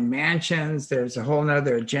 They're buying mansions. There's a whole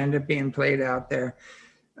nother agenda being played out there.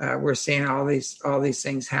 We're seeing all these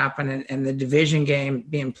things happen, and the division game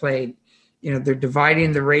being played. They're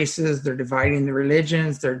dividing the races, they're dividing the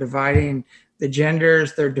religions, they're dividing the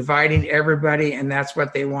genders, they're dividing everybody, and that's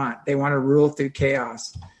what they want. They want to rule through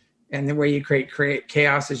chaos. And the way you create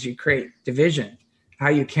chaos is you create division. How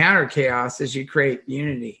you counter chaos is you create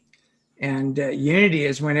unity. And unity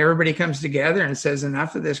is when everybody comes together and says,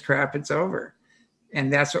 enough of this crap, it's over.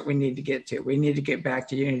 And that's what we need to get to. We need to get back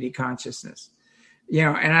to unity consciousness.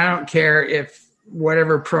 And I don't care if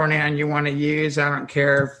whatever pronoun you want to use, I don't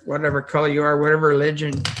care if whatever color you are, whatever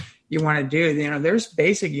religion you want to do, there's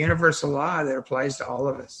basic universal law that applies to all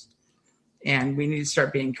of us. And we need to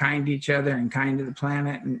start being kind to each other and kind to the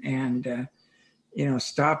planet, and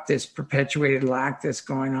stop this perpetuated lack that's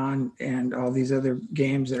going on and all these other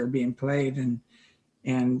games that are being played.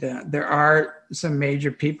 And there are some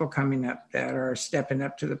major people coming up that are stepping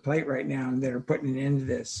up to the plate right now and that are putting an end to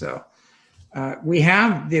this. So we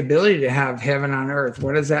have the ability to have heaven on earth.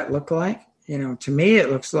 What does that look like? To me, it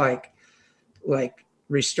looks like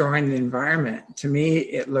restoring the environment. To me,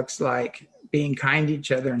 it looks like being kind to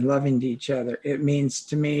each other and loving to each other. It means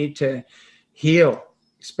to me to heal,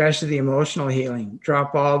 especially the emotional healing,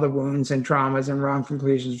 drop all the wounds and traumas and wrong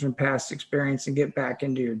conclusions from past experience and get back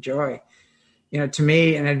into your joy. To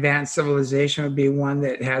me, an advanced civilization would be one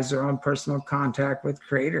that has their own personal contact with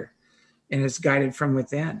Creator and is guided from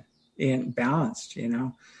within and balanced.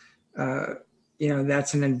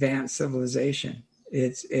 That's an advanced civilization.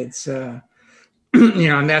 It's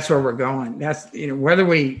and that's where we're going. That's, whether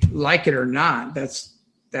we like it or not, that's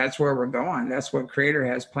where we're going. That's what Creator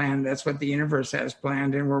has planned. That's what the universe has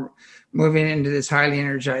planned. And we're moving into this highly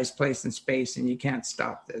energized place in space, and you can't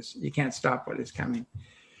stop this. You can't stop what is coming.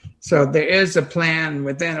 So there is a plan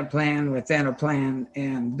within a plan within a plan.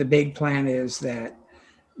 And the big plan is that,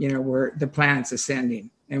 the planet's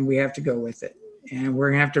ascending and we have to go with it. And we're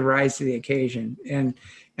going to have to rise to the occasion. And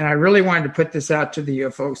I really wanted to put this out to the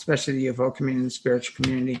UFO, especially the UFO community and the spiritual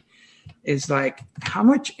community, is like, how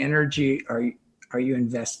much energy are you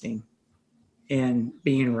investing in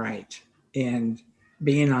being right? and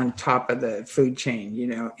being on top of the food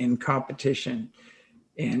chain, in competition.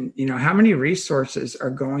 And, how many resources are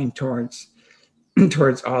going towards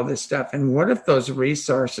all this stuff? And what if those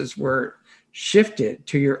resources were shifted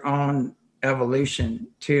to your own evolution,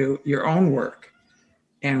 to your own work?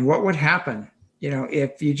 And what would happen,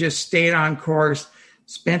 if you just stayed on course,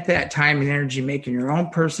 spent that time and energy making your own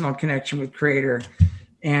personal connection with Creator?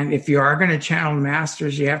 And if you are going to channel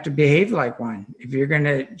masters, you have to behave like one. If you're going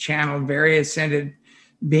to channel very ascended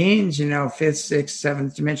beings, fifth, sixth,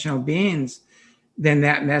 seventh dimensional beings, then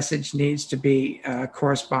that message needs to be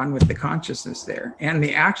correspond with the consciousness there, and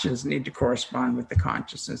the actions need to correspond with the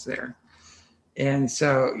consciousness there. And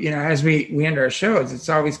so, as we end our shows, it's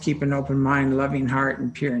always keep an open mind, loving heart,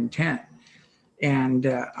 and pure intent. And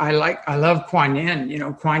I love Kuan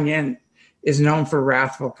Yin. Kuan Yin is known for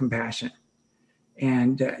wrathful compassion.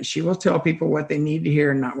 And she will tell people what they need to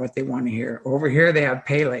hear and not what they want to hear. Over here, they have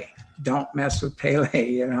Pele. Don't mess with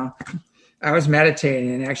Pele, I was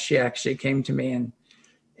meditating, and she actually came to me,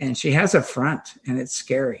 and she has a front, and it's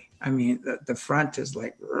scary. I mean, the front is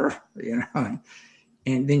like,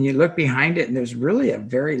 and then you look behind it, and there's really a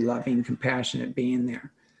very loving, compassionate being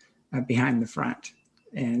there behind the front.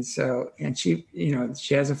 And so, and she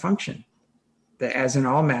has a function, that as in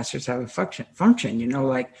all masters have a function,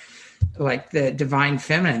 like the divine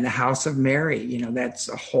feminine, the house of Mary,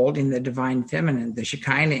 that's holding the divine feminine, the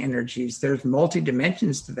Shekinah energies. There's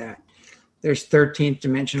multi-dimensions to that. There's 13th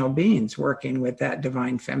dimensional beings working with that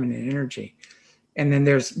divine feminine energy. And then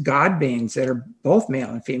there's God beings that are both male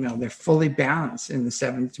and female. They're fully balanced in the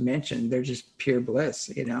 7th dimension. They're just pure bliss,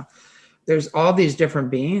 There's all these different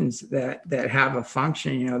beings that have a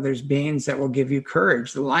function. There's beings that will give you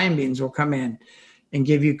courage. The lion beings will come in and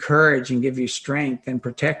give you courage and give you strength and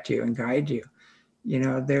protect you and guide you.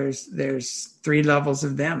 There's 3 levels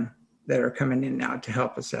of them that are coming in now to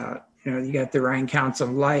help us out. You got the Orion Counts of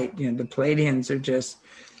Light. The Pleiadians are just,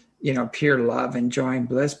 pure love and joy and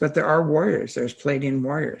bliss. But there are warriors. There's Pleiadian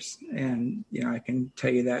warriors. And, I can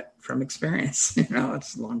tell you that from experience.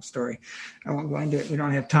 It's a long story. I won't go into it. We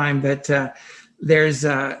don't have time. But there's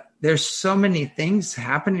so many things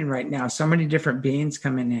happening right now. So many different beings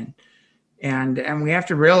coming in. And we have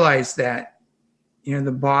to realize that,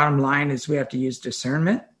 the bottom line is we have to use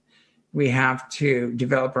discernment. We have to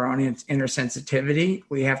develop our own inner sensitivity.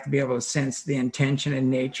 We have to be able to sense the intention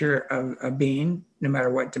and nature of a being, no matter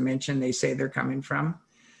what dimension they say they're coming from.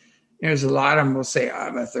 There's a lot of them will say,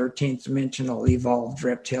 I'm a 13th dimensional evolved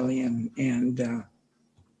reptilian and or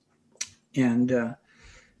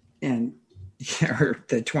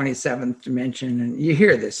the 27th dimension. And you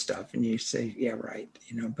hear this stuff and you say, yeah, right.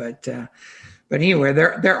 But anyway,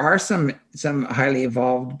 there are some highly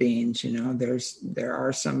evolved beings, there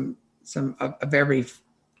are some of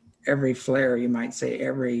every flare, you might say,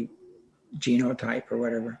 every genotype or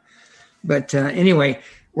whatever. But anyway,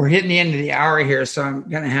 we're hitting the end of the hour here, so I'm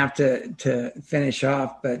going to have to finish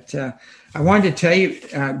off. But I wanted to tell you,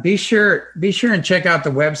 be sure and check out the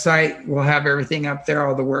website. We'll have everything up there,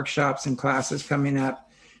 all the workshops and classes coming up.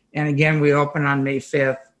 And again, we open on May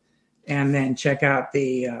 5th, and then check out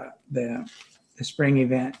the spring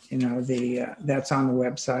event. That's on the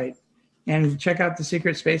website, and check out the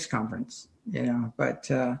Secret Space Conference.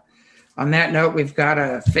 But on that note, we've got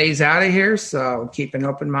to phase out of here. So keep an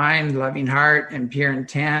open mind, loving heart, and pure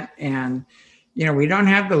intent. And, we don't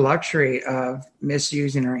have the luxury of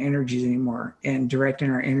misusing our energies anymore and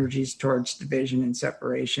directing our energies towards division and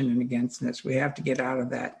separation and againstness. We have to get out of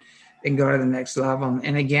that and go to the next level.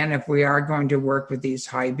 And again, if we are going to work with these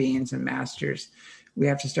high beings and masters, we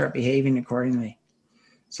have to start behaving accordingly.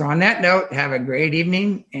 So on that note, have a great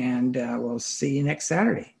evening, and we'll see you next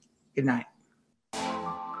Saturday. Good night.